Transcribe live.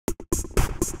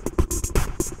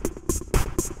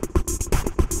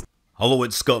Hello,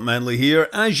 it's Scott Manley here.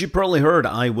 As you probably heard,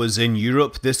 I was in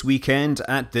Europe this weekend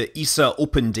at the ESA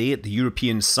Open Day at the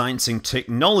European Science and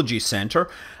Technology Centre.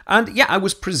 And yeah, I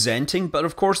was presenting, but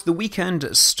of course the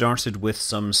weekend started with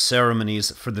some ceremonies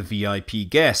for the VIP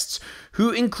guests, who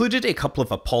included a couple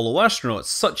of Apollo astronauts,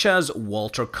 such as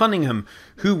Walter Cunningham,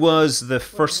 who was the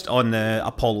first on the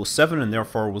Apollo 7 and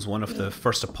therefore was one of the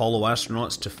first Apollo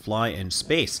astronauts to fly in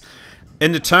space.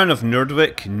 In the town of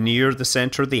Nordvik, near the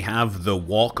centre, they have the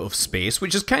Walk of Space,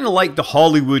 which is kind of like the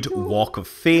Hollywood Walk of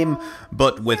Fame,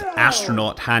 but with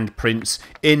astronaut handprints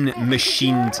in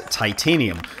machined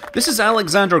titanium. This is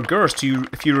Alexander Gerst, who,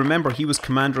 if you remember, he was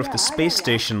commander of the space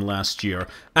station last year,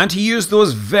 and he used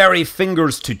those very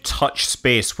fingers to touch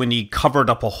space when he covered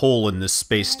up a hole in the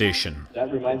space station.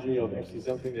 That reminds me of actually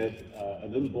something that a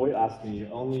little boy asked me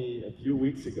only a few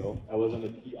weeks ago. I was on the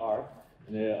PR,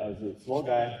 and there was a small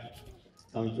guy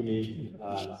coming to me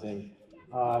saying,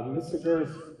 Mr.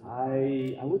 Gerst,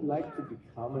 I would like to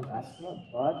become an astronaut,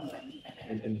 but,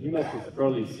 and he must have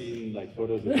probably seen like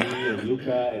photos of me and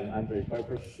Luca and Andrei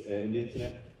Kuipers in the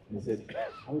internet, and he said,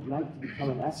 I would like to become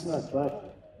an astronaut,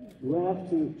 but do I have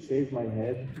to shave my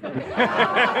head?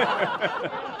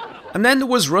 And then there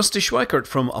was Rusty Schweikert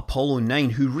from Apollo 9,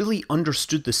 who really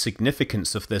understood the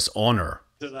significance of this honour.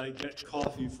 That I get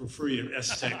coffee for free at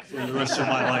ESTEC for the rest of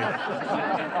my life.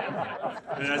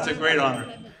 And that's a great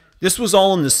honor. This was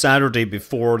all on the Saturday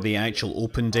before the actual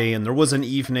open day, and there was an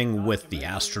evening with the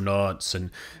astronauts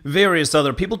and various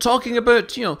other people talking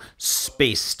about,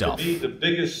 space stuff. To me, the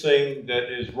biggest thing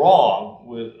that is wrong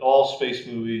with all space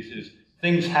movies is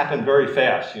things happen very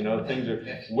fast, things are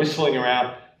whistling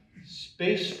around.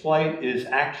 Space flight is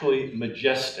actually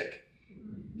majestic,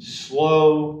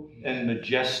 slow and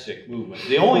majestic movement.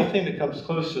 The only thing that comes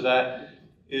close to that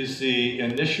is the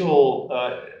initial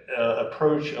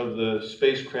approach of the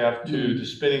spacecraft to the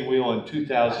spinning wheel in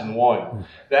 2001.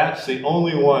 That's the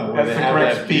only one where they have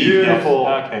that beautiful...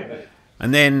 Okay.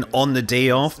 And then on the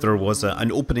day off, there was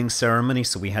an opening ceremony,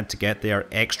 so we had to get there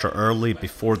extra early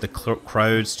before the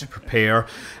crowds to prepare.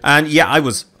 And yeah, I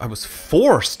was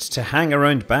forced to hang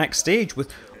around backstage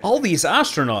with all these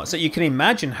astronauts. That you can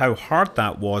imagine how hard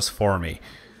that was for me.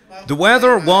 The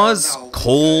weather was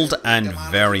cold and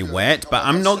very wet, but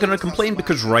I'm not going to complain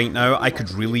because right now I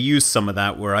could really use some of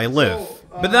that where I live.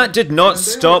 But that did not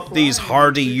stop these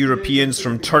hardy Europeans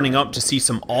from turning up to see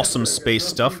some awesome space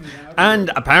stuff,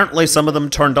 and apparently some of them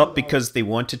turned up because they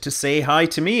wanted to say hi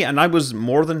to me, and I was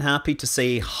more than happy to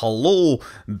say hello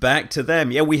back to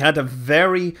them. Yeah, we had a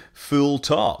very full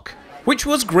talk. Which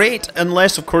was great,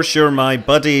 unless of course you're my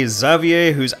buddy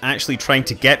Xavier, who's actually trying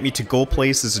to get me to go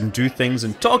places and do things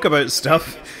and talk about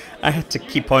stuff. I had to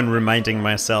keep on reminding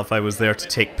myself I was there to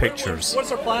take pictures.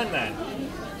 What's our plan then?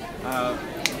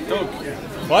 Dog.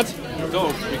 What?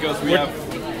 Dog, because we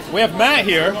have Matt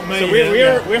here, so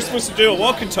we're supposed to do a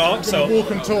walk and talk. So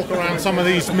walk and talk around some of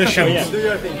these missions.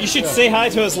 You should say hi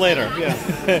to us later. Yeah.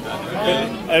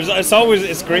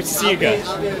 It's great to see you guys.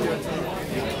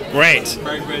 Great.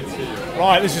 Very great to see you.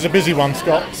 Right, this is a busy one,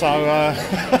 Scott. So,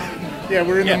 yeah,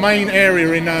 we're in the main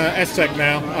area in ESTEC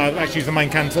now. Actually, it's the main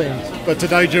canteen. But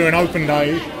today, during open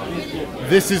day,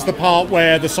 this is the part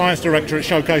where the Science Directorate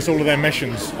showcase all of their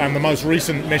missions and the most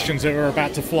recent missions that are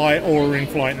about to fly or are in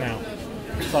flight now.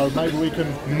 So maybe we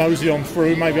can mosey on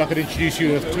through. Maybe I could introduce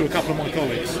you to a couple of my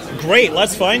colleagues. Great,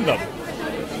 let's find them.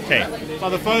 Okay. So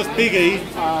the first biggie,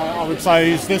 I would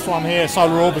say, is this one here,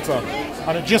 Solar Orbiter.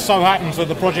 And it just so happens that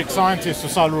the project scientist for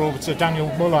Solar Orbiter,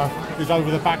 Daniel Muller, is over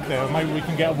the back there. Maybe we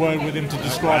can get a word with him to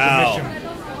describe the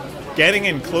mission. Getting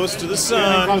in close to the sun.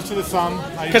 Getting close to the sun.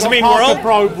 Because I mean, we're all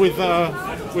probe with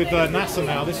NASA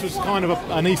now. This was kind of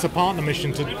an ESA partner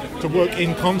mission to work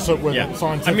in concert with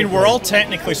scientists. I mean, we're all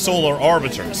technically solar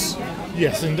orbiters.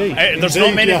 Yes, indeed. There's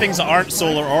not many things that aren't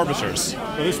solar orbiters.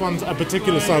 So this one's a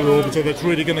particular solar orbiter that's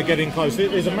really going to get in close.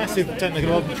 It is a massive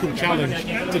technological challenge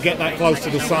to get that close to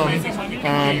the sun.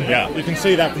 You can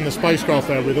see that from the spacecraft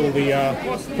there with all the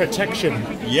protection.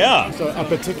 Yeah. So a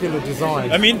particular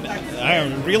design. I mean,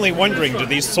 I'm really wondering, do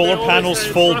these solar panels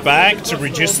fold back to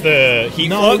reduce the heat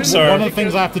flux? Or? One of the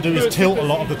things they have to do is tilt a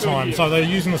lot of the time. So they're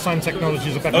using the same technology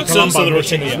as a Bepi Colombo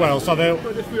mission as well. So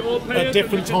at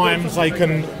different times they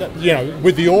can,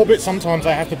 with the orbit, sometimes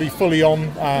they have to be fully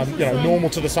on, normal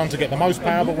to the sun to get the most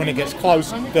power, but when it gets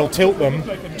close, they'll tilt them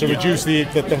to reduce the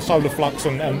solar flux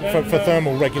and for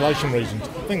thermal regulation reasons.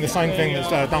 I think the same thing that's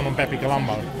done on Bepi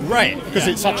Colombo. Right. Because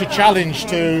it's such a challenge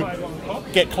to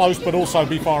get close but also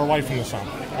be far away from the sun.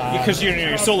 Because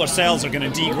your solar cells are going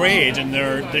to degrade, and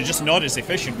they're just not as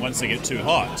efficient once they get too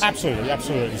hot. Absolutely,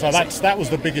 absolutely. So that was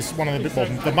the biggest, one of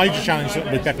the major challenges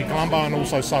with Bepi Colombo and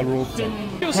also Solar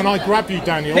Orbiter. Can I grab you,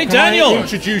 Daniel? Hey, Can Daniel! I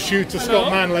introduce you to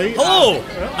Scott Manley? Hello,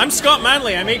 I'm Scott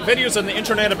Manley. I make videos on the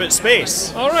internet about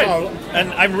space. All right. So,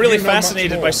 And I'm really You know much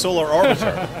fascinated more. by Solar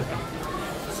Orbiter.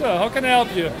 So, how can I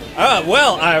help you?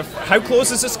 How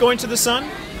close is this going to the sun?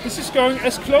 This is going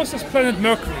as close as planet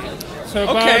Mercury. So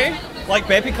about Okay, like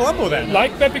Bepi Colombo then.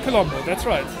 like Bepi Colombo, that's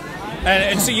right.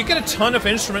 And so you get a ton of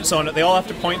instruments on it. They all have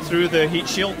to point through the heat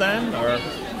shield then, or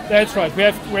That's right. We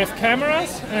have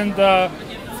cameras, and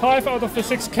 5 out of the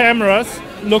 6 cameras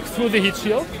look through the heat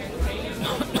shield.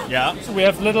 yeah. So we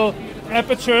have little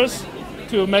apertures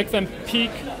to make them peek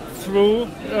through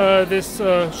this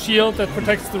shield that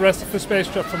protects the rest of the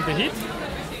spacecraft from the heat.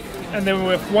 And then we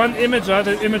have one imager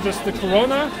that images the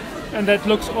corona, and that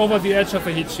looks over the edge of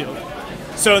the heat shield.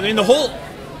 So the whole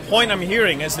point I'm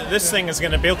hearing is that this thing is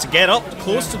going to be able to get up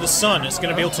close to the sun. It's going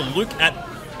to be able to look at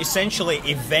essentially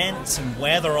events and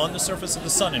weather on the surface of the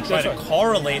sun and try That's to right.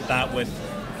 correlate that with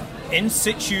in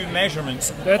situ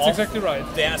measurements That's of exactly right.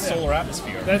 the solar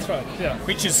atmosphere, That's right, yeah.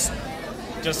 which is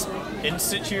just in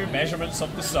situ measurements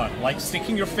of the sun, like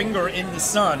sticking your finger in the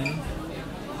sun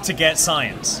to get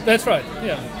science. That's right,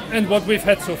 yeah. And what we've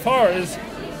had so far is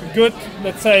good,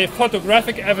 let's say,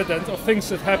 photographic evidence of things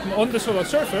that happen on the solar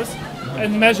surface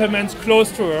and measurements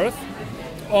close to Earth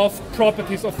of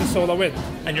properties of the solar wind.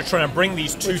 And you're trying to bring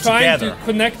these two We're trying together. to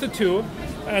connect the two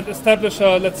and establish,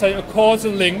 let's say, a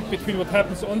causal link between what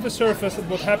happens on the surface and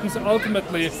what happens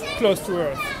ultimately close to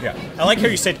Earth. Yeah, I like how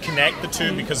you said connect the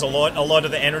two because a lot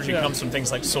of the energy Yeah. comes from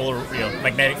things like solar,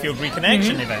 magnetic field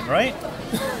reconnection event, right?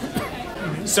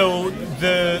 So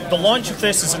the launch of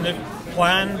this is in the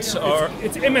planned or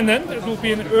It's imminent. It will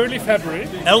be in early February.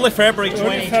 early February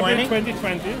Early February 2020.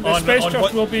 2020. The On spacecraft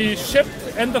what- will be shipped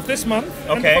end of this month,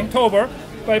 Okay. end of October,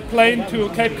 by plane to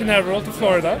Cape Canaveral to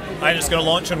Florida. And it's going to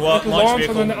launch on what It'll launch launch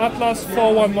vehicle? on an Atlas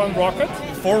 411 rocket.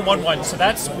 411. So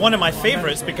that's one of my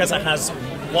favorites because it has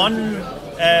one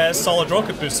solid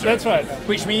rocket booster. That's right.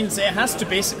 Which means it has to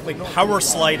basically power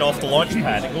slide off the launch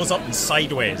pad. It goes up and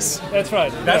sideways. That's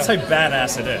right. That's yeah. how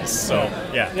badass it is. So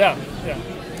yeah. Yeah, yeah.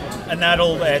 And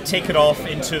that'll take it off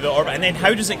into the orbit. And then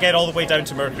how does it get all the way down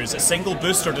to Mercury? Is it a single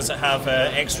boost or does it have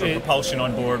extra propulsion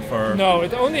on board for... No,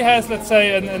 it only has, let's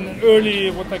say, an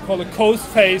early, what they call a coast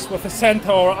phase with a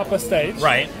Centaur upper stage.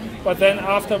 Right. But then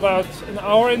after about an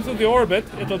hour into the orbit,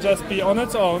 it'll just be on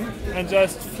its own and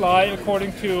just fly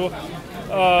according to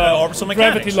orbital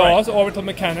gravity mechanics, laws, orbital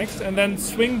mechanics, and then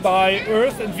swing by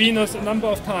Earth and Venus a number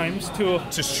of times to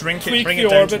shrink it, tweak bring the it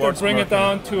down orbit and towards bring it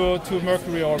Mercury. down to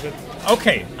Mercury orbit.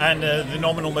 Okay, and the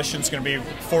nominal mission's going to be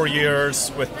 4 years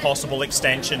with possible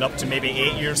extension up to maybe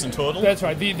 8 years in total? That's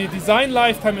right. The design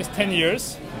lifetime is 10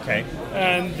 years. Okay.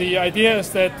 And the idea is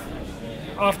that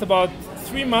after about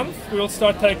 3 months, we'll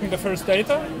start taking the first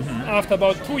data. After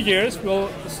about 2 years, we'll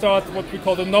start what we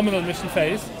call the nominal mission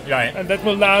phase. Right. And that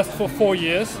will last for 4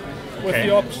 years with Okay.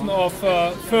 the option of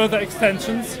further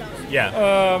extensions. Yeah.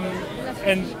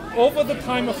 And over the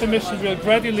time of the mission, we'll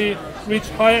gradually reach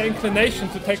higher inclination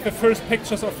to take the first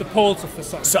pictures of the poles of the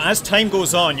sun. So as time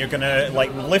goes on, you're going to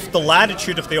lift the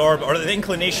latitude of the orbit or the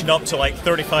inclination up to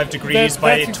 35 degrees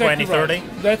by That's exactly 2030.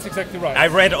 right. That's exactly right. I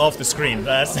read it off the screen.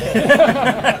 That's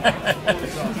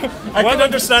I can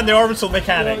understand the orbital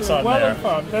mechanics on well there.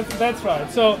 informed. That's right.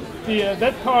 So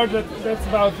that part that's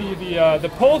about the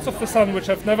poles of the sun, which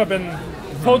have never been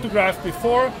photographed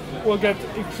before, will get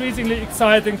increasingly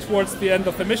exciting towards the end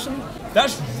of the mission.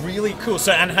 That's really cool.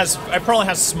 So and it probably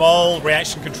has small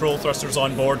reaction control thrusters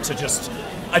on board to just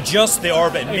adjust the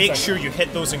orbit and make Exactly. sure you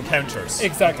hit those encounters.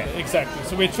 Exactly.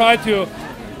 So we try to,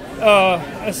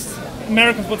 as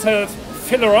Americans would say,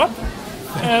 fill her up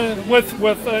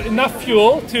with enough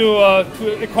fuel to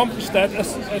accomplish that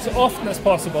as often as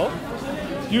possible.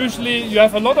 Usually, you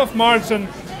have a lot of margin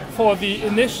for the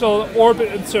initial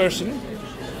orbit insertion,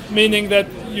 meaning that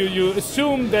you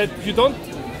assume that you don't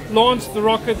launch the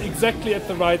rocket exactly at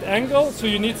the right angle, so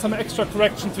you need some extra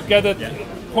correction to get it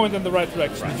point in the right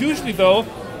direction. Usually, though,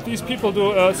 these people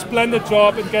do a splendid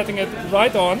job in getting it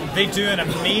right on. They do an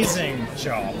amazing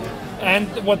job. And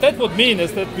what that would mean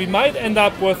is that we might end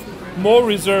up with more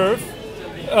reserve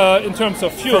in terms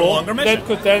of fuel For a longer mission. that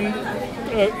could then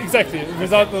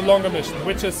result in a longer mission,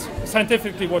 which is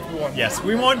scientifically what we want. Yes,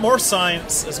 we want more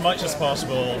science as much as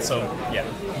possible. So yeah,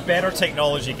 better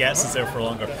technology gets us there for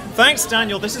longer. Thanks,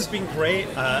 Daniel. This has been great.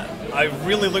 I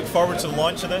really look forward to the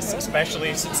launch of this,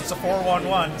 especially since it's a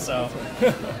 411. So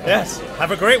yes,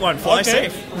 have a great one. Fly Okay.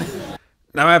 safe.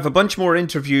 Now I have a bunch more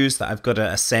interviews that I've got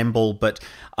to assemble, but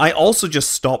I also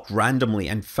just stopped randomly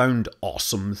and found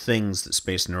awesome things that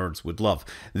space nerds would love.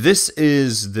 This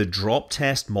is the drop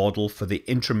test model for the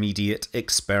Intermediate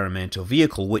Experimental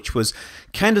Vehicle, which was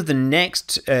kind of the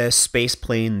next space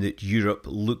plane that Europe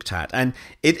looked at. And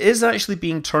it is actually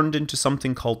being turned into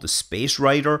something called the Space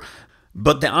Rider.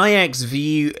 But the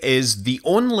IXV is the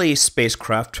only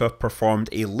spacecraft to have performed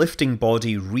a lifting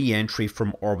body re-entry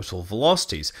from orbital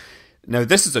velocities. Now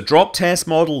this is a drop test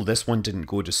model, this one didn't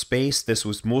go to space, this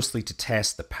was mostly to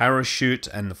test the parachute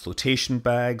and the flotation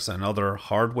bags and other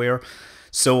hardware.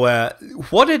 So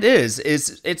what it is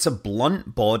it's a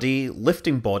blunt body,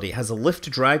 lifting body. It has a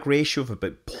lift-to-drag ratio of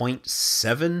about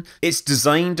 0.7. It's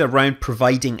designed around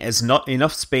providing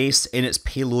enough space in its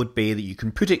payload bay that you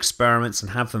can put experiments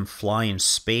and have them fly in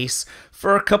space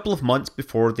for a couple of months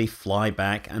before they fly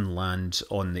back and land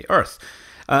on the Earth.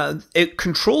 It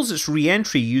controls its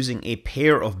re-entry using a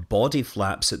pair of body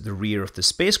flaps at the rear of the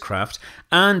spacecraft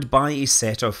and by a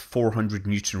set of 400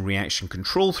 Newton reaction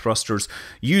control thrusters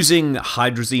using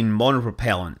hydrazine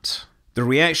monopropellant. The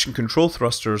reaction control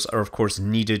thrusters are of course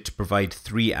needed to provide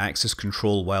 3-axis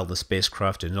control while the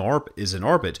spacecraft is in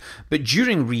orbit, but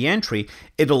during re-entry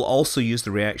it'll also use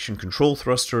the reaction control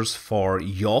thrusters for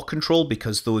yaw control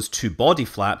because those two body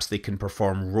flaps, they can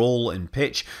perform roll and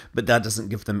pitch, but that doesn't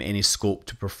give them any scope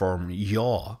to perform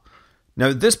yaw.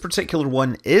 Now this particular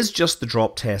one is just the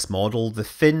drop test model. The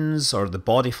fins or the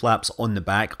body flaps on the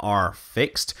back are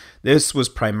fixed. This was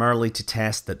primarily to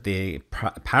test that the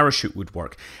parachute would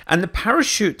work. And the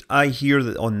parachute I hear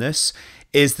that on this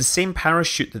is the same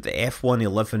parachute that the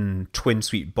F-111 twin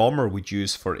suite bomber would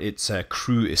use for its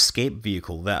crew escape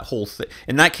vehicle. That whole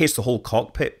in that case the whole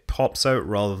cockpit pops out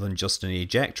rather than just an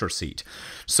ejector seat.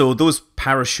 So those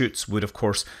parachutes would of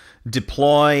course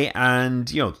deploy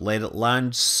and, let it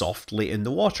land softly in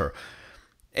the water.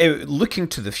 Looking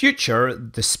to the future,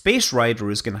 the Space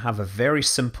Rider is going to have a very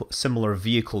similar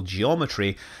vehicle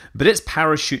geometry, but its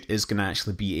parachute is going to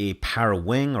actually be a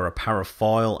para-wing or a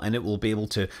parafoil, and it will be able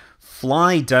to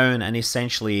fly down and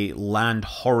essentially land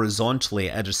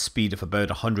horizontally at a speed of about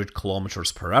 100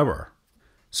 kilometers per hour.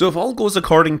 So if all goes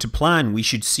according to plan, we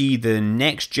should see the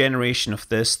next generation of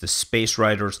this, the Space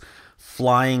Riders,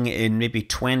 flying in maybe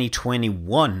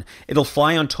 2021. It'll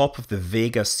fly on top of the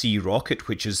Vega C rocket,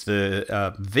 which is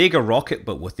the Vega rocket,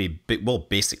 but with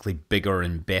basically bigger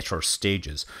and better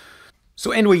stages.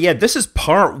 So anyway, yeah, this is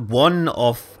part one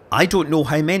of I don't know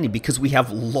how many, because we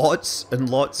have lots and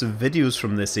lots of videos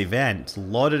from this event. A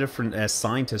lot of different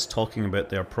scientists talking about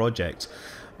their projects.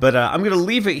 But I'm going to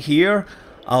leave it here.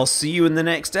 I'll see you in the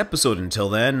next episode. Until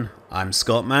then, I'm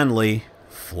Scott Manley.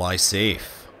 Fly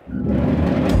safe.